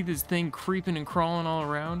see this thing creeping and crawling all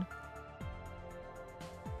around.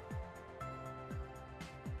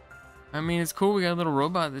 I mean, it's cool we got a little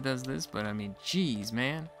robot that does this, but I mean, jeez,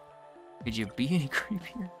 man. Could you be any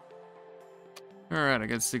creepier? Alright, I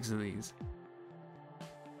got 6 of these.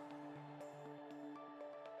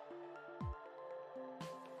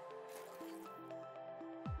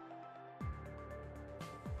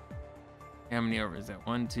 How many over is that?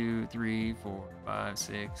 1, 2, 3, 4, 5,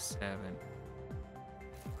 6, 7.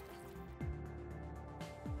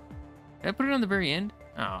 Did I put it on the very end?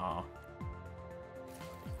 Oh.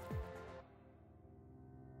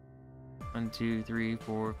 1, 2, 3,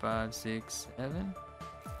 4, 5, 6, 7.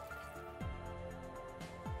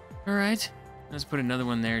 Alright. Let's put another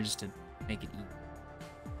one there just to make it even.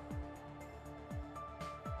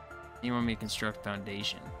 You want me to construct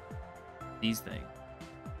foundation? These things.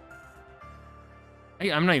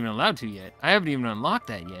 I'm not even allowed to yet. I haven't even unlocked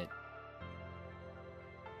that yet.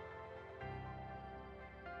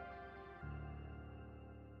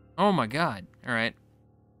 Oh my god. Alright.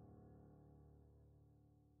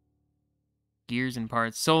 Gears and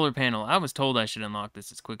parts. Solar panel. I was told I should unlock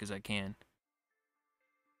this as quick as I can.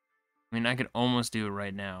 I mean, I could almost do it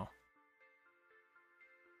right now.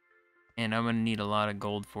 And I'm gonna need a lot of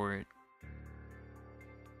gold for it.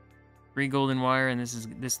 3 golden wire, and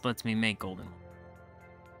this lets me make golden wire.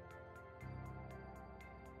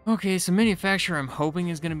 Okay, so manufacturer I'm hoping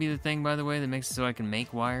is going to be the thing, by the way, that makes it so I can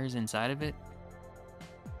make wires inside of it.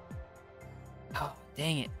 Oh,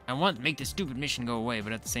 dang it. I want to make this stupid mission go away,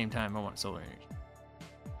 but at the same time, I want solar energy.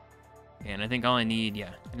 Okay, and I think all I need,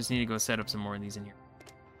 yeah, I just need to go set up some more of these in here.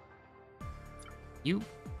 You.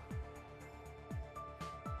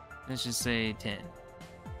 Let's just say 10.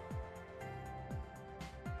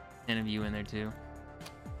 10 of you in there, too.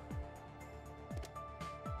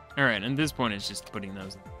 Alright, at this point, it's just putting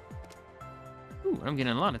those in. Ooh, I'm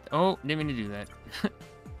getting a lot of... Oh, didn't mean to do that.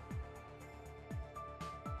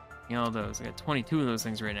 All those. I got 22 of those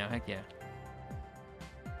things right now. Heck yeah.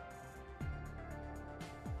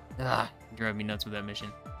 Ah, you drive me nuts with that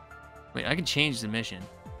mission. Wait, I can change the mission.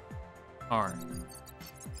 R.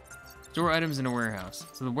 Store items in a warehouse.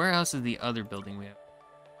 So the warehouse is the other building we have.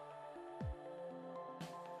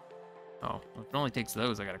 Oh, well, if it only takes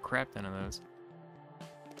those, I got a crap ton of those.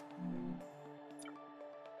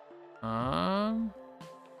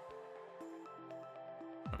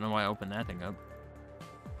 I don't know why I opened that thing up.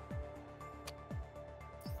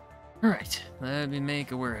 Alright, let me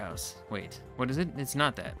make a warehouse. Wait, what is it? It's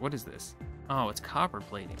not that. What is this? Oh, it's copper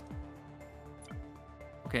plating.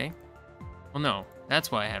 Okay. Well, no. That's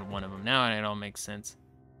why I had one of them. Now it all makes sense.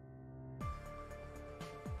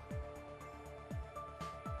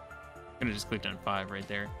 Could have just clicked on 5 right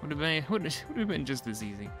there. Would have been just as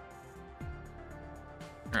easy.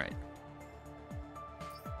 Alright.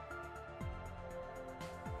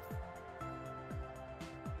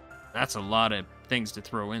 That's a lot of things to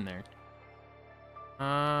throw in there.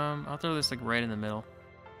 I'll throw this like right in the middle.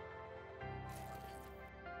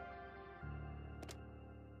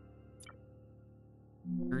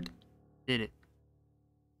 Did it.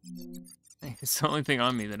 It's the only thing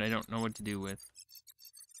on me that I don't know what to do with.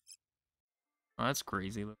 Oh, that's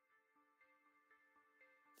crazy. Look.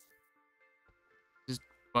 Just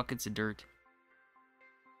buckets of dirt.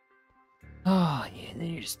 Oh, yeah, and then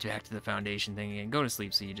you're just back to the foundation thing again. Go to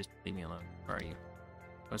sleep, so you just leave me alone. Where are you?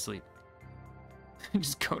 Go to sleep.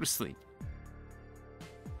 Just go to sleep.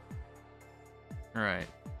 Alright.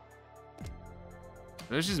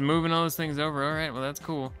 So it's just moving all those things over. Alright, well, that's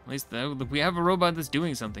cool. At least we have a robot that's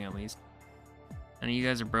doing something, at least. None of you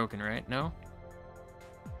guys are broken, right? No?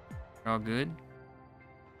 You're all good?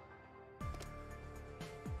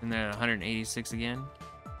 And then 186 again.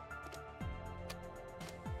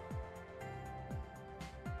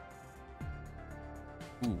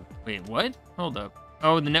 Ooh, wait, what? Hold up.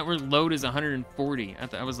 Oh, the network load is 140. I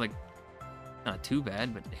thought I was like, not too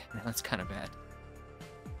bad, but that's kind of bad.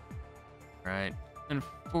 Right.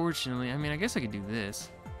 Unfortunately, I mean, I guess I could do this.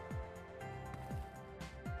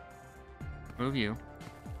 Move you.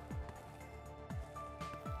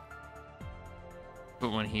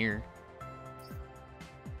 Put one here.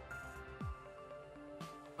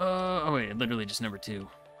 Oh wait, literally just number 2.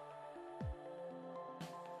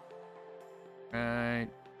 Right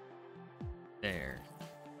there.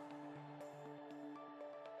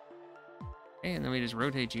 Okay, and then we just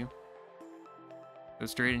rotate you. Go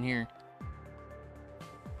straight in here.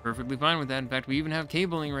 Perfectly fine with that. In fact, we even have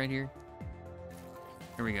cabling right here.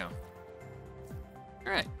 Here we go.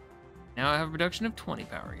 Alright. Now I have a production of 20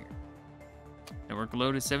 power here. Network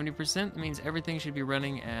load is 70%. That means everything should be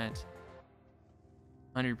running at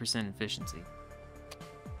 100% efficiency.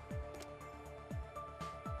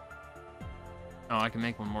 Oh, I can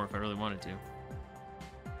make one more if I really wanted to.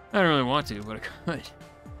 I don't really want to, but I could.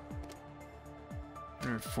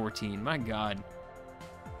 114. My God.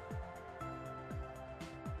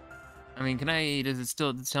 I mean, does it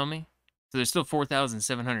still tell me? So there's still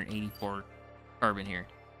 4,784 carbon here.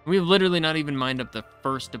 We've literally not even mined up the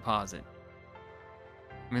first deposit.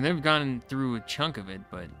 I mean, they've gone through a chunk of it,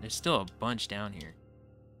 but there's still a bunch down here.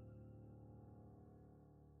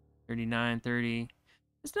 39, 30.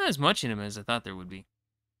 It's not as much in them as I thought there would be.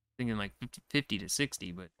 Thinking like 50 to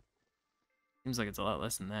 60, but seems like it's a lot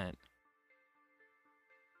less than that.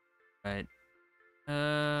 Right.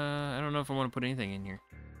 I don't know if I want to put anything in here.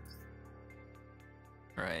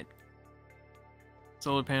 Alright.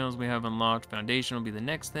 Solar panels we have unlocked. Foundation will be the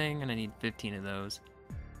next thing, and I need 15 of those.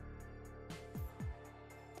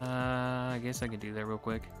 I guess I could do that real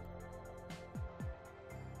quick.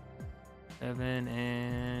 7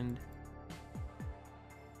 and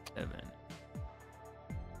 7.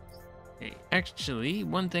 Okay, actually,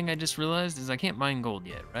 one thing I just realized is I can't mine gold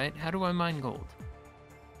yet, right? How do I mine gold?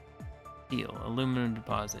 Steel, aluminum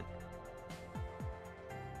deposit.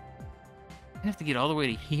 I have to get all the way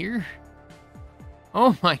to here?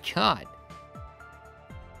 Oh my God.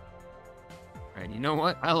 Alright, you know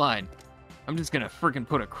what? I lied. I'm just gonna freaking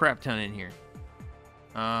put a crap ton in here.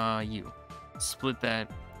 You. Split that.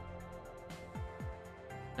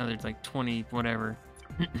 Now there's like 20, whatever.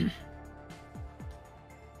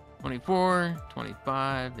 24,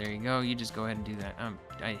 25, there you go. You just go ahead and do that.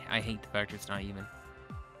 I hate the fact it's not even.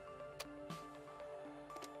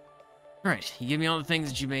 Alright, you give me all the things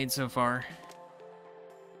that you made so far.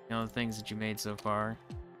 All the things that you made so far.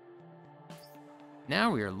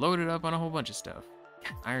 Now we are loaded up on a whole bunch of stuff.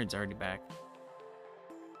 Iron's already back.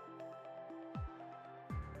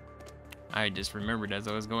 I just remembered as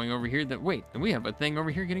I was going over here that, wait, we have a thing over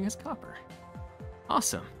here getting us copper.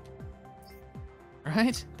 Awesome.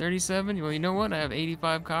 Alright, 37. Well, you know what? I have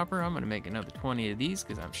 85 copper. I'm going to make another 20 of these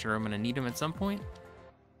because I'm sure I'm going to need them at some point.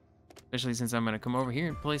 Especially since I'm going to come over here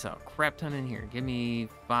and place a crap ton in here. Give me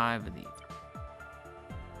 5 of these.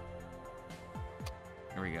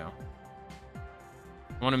 There we go.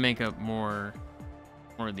 I want to make up more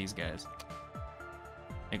of these guys.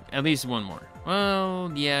 Like, at least one more.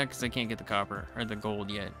 Well, yeah, because I can't get the copper or the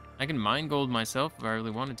gold yet. I can mine gold myself if I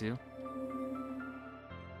really wanted to.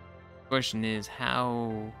 Question is,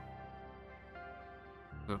 how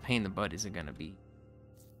of a pain in the butt is it gonna be?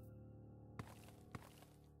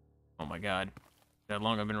 Oh my god. That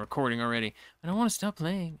long I've been recording already. I don't want to stop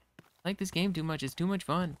playing. I like this game too much. It's too much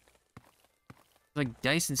fun. It's like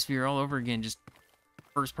Dyson Sphere all over again, just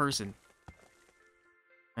first person.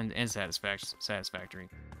 And satisfactory,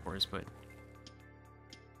 of course, but...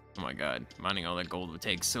 Oh my god, mining all that gold would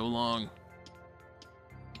take so long.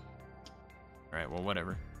 Alright, well,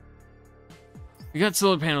 whatever. We got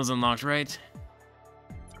solar panels unlocked, right?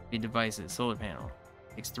 Need devices, solar panel.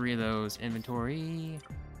 Takes 3 of those. Inventory.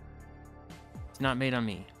 It's not made on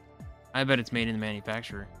me. I bet it's made in the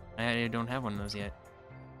manufacturer. I don't have one of those yet.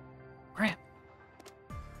 Crap.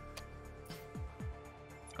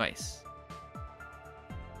 Device.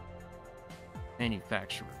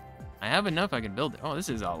 Manufacturer. I have enough, I can build it. Oh, this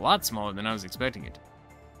is a lot smaller than I was expecting it.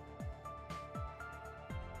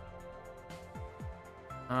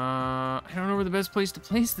 I don't know where the best place to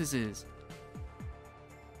place this is.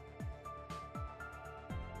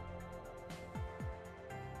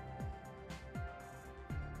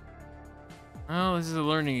 Oh, this is a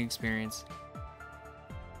learning experience.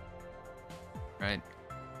 Right.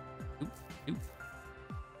 Oop, oop.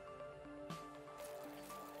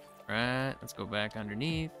 Right, let's go back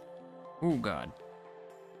underneath. Oh, God.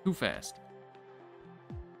 Too fast.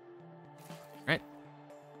 Right.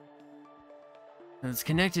 It's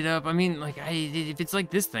connected up. I mean, like, if it's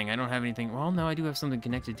like this thing, I don't have anything. Well, no, I do have something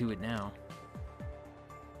connected to it now.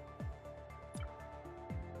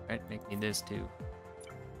 Right, make me this, too.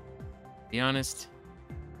 Be honest.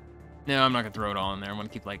 No, I'm not gonna throw it all in there. I'm gonna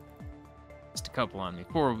keep, like, just a couple on me.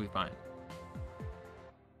 4 will be fine.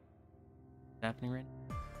 What's happening right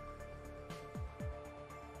now?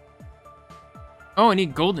 Oh, I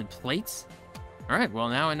need golden plates? Alright, well,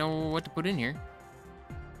 now I know what to put in here.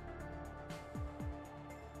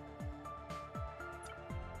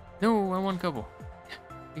 No, I want a couple.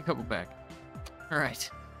 Get a couple back.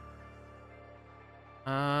 Alright.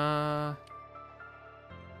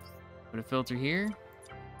 Put a filter here.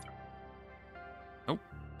 Nope,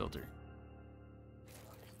 filter.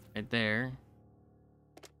 Right there.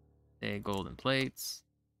 Say golden plates.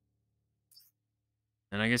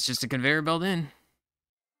 And I guess just a conveyor belt in.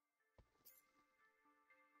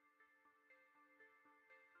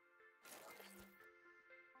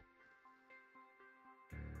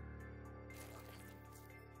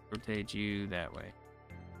 Rotate you that way.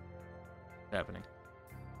 What's happening?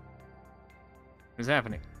 What's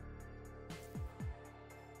happening?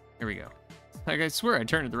 Here we go. Like, I swear I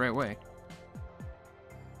turned it the right way.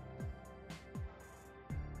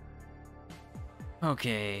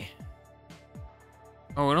 Okay.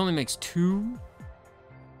 Oh, it only makes 2?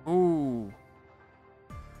 Oh.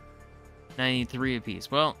 93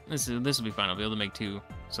 apiece. Well, this will be fine. I'll be able to make 2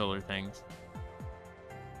 solar things.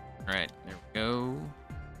 Alright, there we go.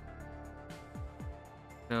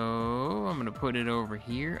 So, I'm gonna put it over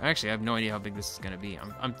here. Actually, I have no idea how big this is gonna be.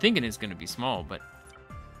 I'm thinking it's gonna be small, but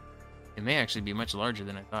it may actually be much larger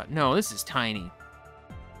than I thought. No, this is tiny.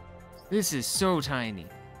 This is so tiny.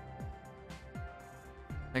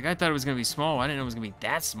 Like, I thought it was gonna be small. I didn't know it was gonna be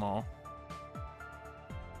that small.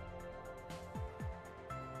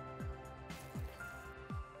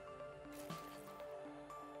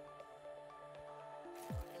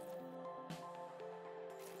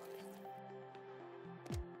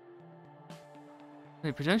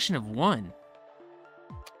 Wait, production of 1.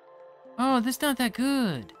 Oh, that's not that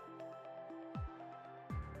good.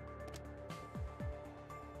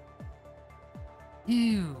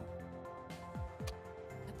 Ew.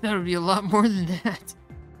 I thought it would be a lot more than that.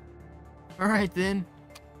 Alright then.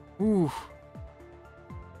 Ooh.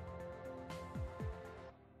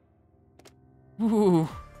 Ooh.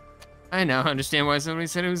 I now understand why somebody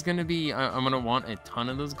said it was gonna be. I'm gonna want a ton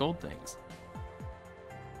of those gold things.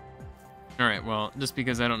 Alright, well, just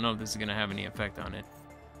because I don't know if this is going to have any effect on it.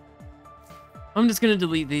 I'm just going to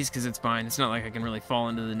delete these because it's fine. It's not like I can really fall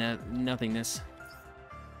into the nothingness.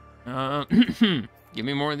 Give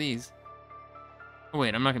me more of these. Oh,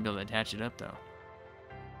 wait, I'm not going to be able to attach it up, though.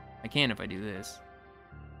 I can if I do this.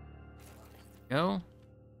 Go.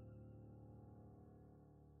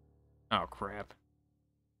 Oh, crap.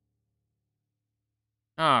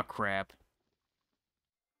 Oh, crap.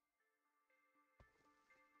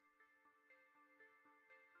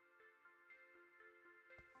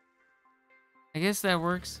 I guess that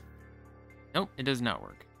works. Nope, it does not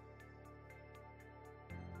work.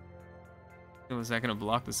 So is that gonna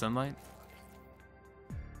block the sunlight?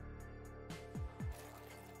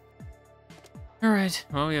 Alright,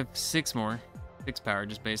 well we have 6 more. 6 power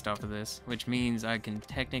just based off of this, which means I can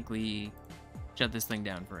technically shut this thing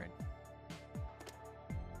down for it.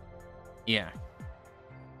 Yeah.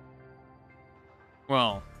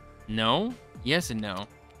 Well, no. Yes and no.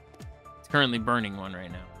 It's currently burning one right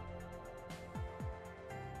now.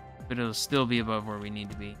 But it'll still be above where we need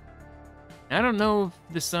to be. I don't know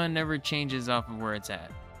if the sun never changes off of where it's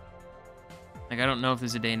at. Like, I don't know if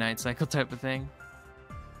there's a day-night cycle type of thing.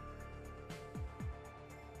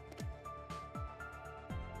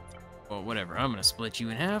 Well, whatever. I'm gonna split you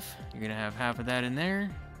in half. You're gonna have half of that in there.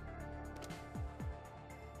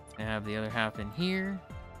 I have the other half in here.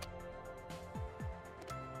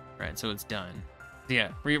 Right, so it's done.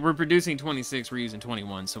 Yeah, we're producing 26, we're using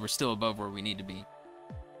 21, so we're still above where we need to be.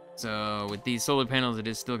 So with these solar panels, it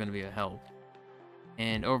is still going to be a help.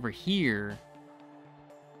 And over here,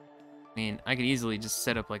 I mean, I could easily just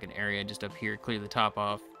set up like an area just up here, clear the top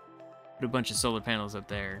off, put a bunch of solar panels up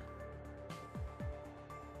there.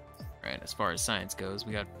 Right, as far as science goes,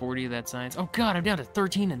 we got 40 of that science. Oh god, I'm down to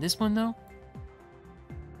 13 in this one though?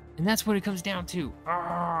 And that's what it comes down to.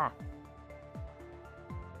 Ah!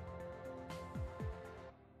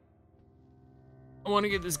 I want to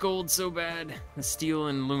get this gold so bad. The steel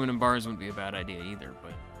and aluminum bars wouldn't be a bad idea either,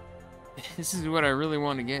 but this is what I really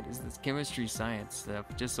want to get, is this chemistry science stuff,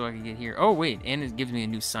 just so I can get here. Oh wait, and it gives me a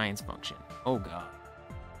new science function. Oh god.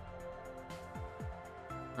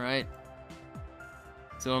 Alright.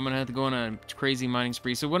 So I'm going to have to go on a crazy mining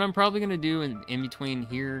spree. So what I'm probably going to do in between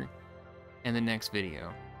here and the next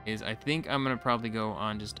video is I think I'm going to probably go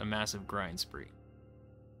on just a massive grind spree.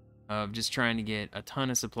 Of just trying to get a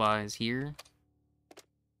ton of supplies here.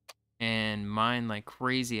 And mine like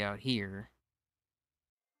crazy out here.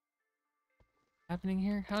 Happening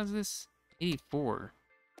here? How's this? 84.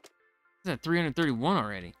 It's at 331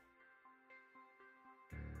 already.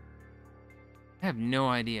 I have no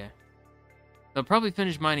idea. They'll probably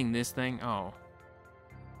finish mining this thing. Oh.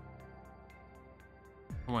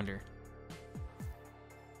 I wonder.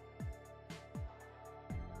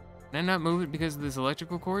 Can I not move it because of this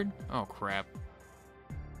electrical cord? Oh, crap.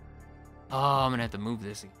 Oh, I'm gonna have to move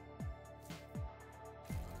this.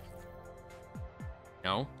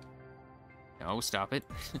 No. No, stop it.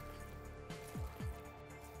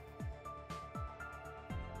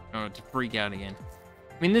 Oh, to freak out again.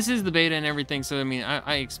 I mean, this is the beta and everything, so I mean,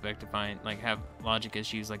 I expect to find, like, have logic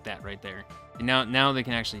issues like that right there. And now they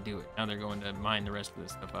can actually do it. Now they're going to mine the rest of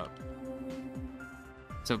this stuff up.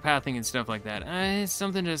 So pathing and stuff like that, it's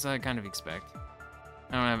something just I kind of expect.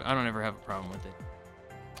 I don't ever have a problem with it.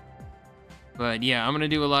 But yeah, I'm gonna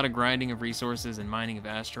do a lot of grinding of resources and mining of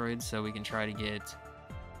asteroids, so we can try to get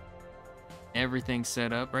everything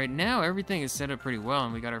set up. Right now, everything is set up pretty well,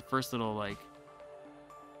 and we got our first little, like,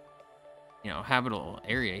 you know, habitable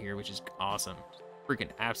area here, which is awesome. Freaking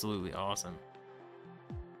absolutely awesome.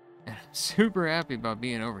 And I'm super happy about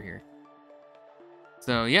being over here.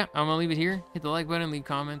 So yeah, I'm gonna leave it here. Hit the like button, leave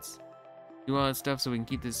comments, do all that stuff so we can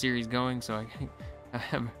keep this series going, so I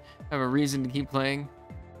have a reason to keep playing.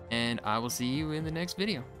 And I will see you in the next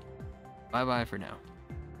video. Bye bye for now.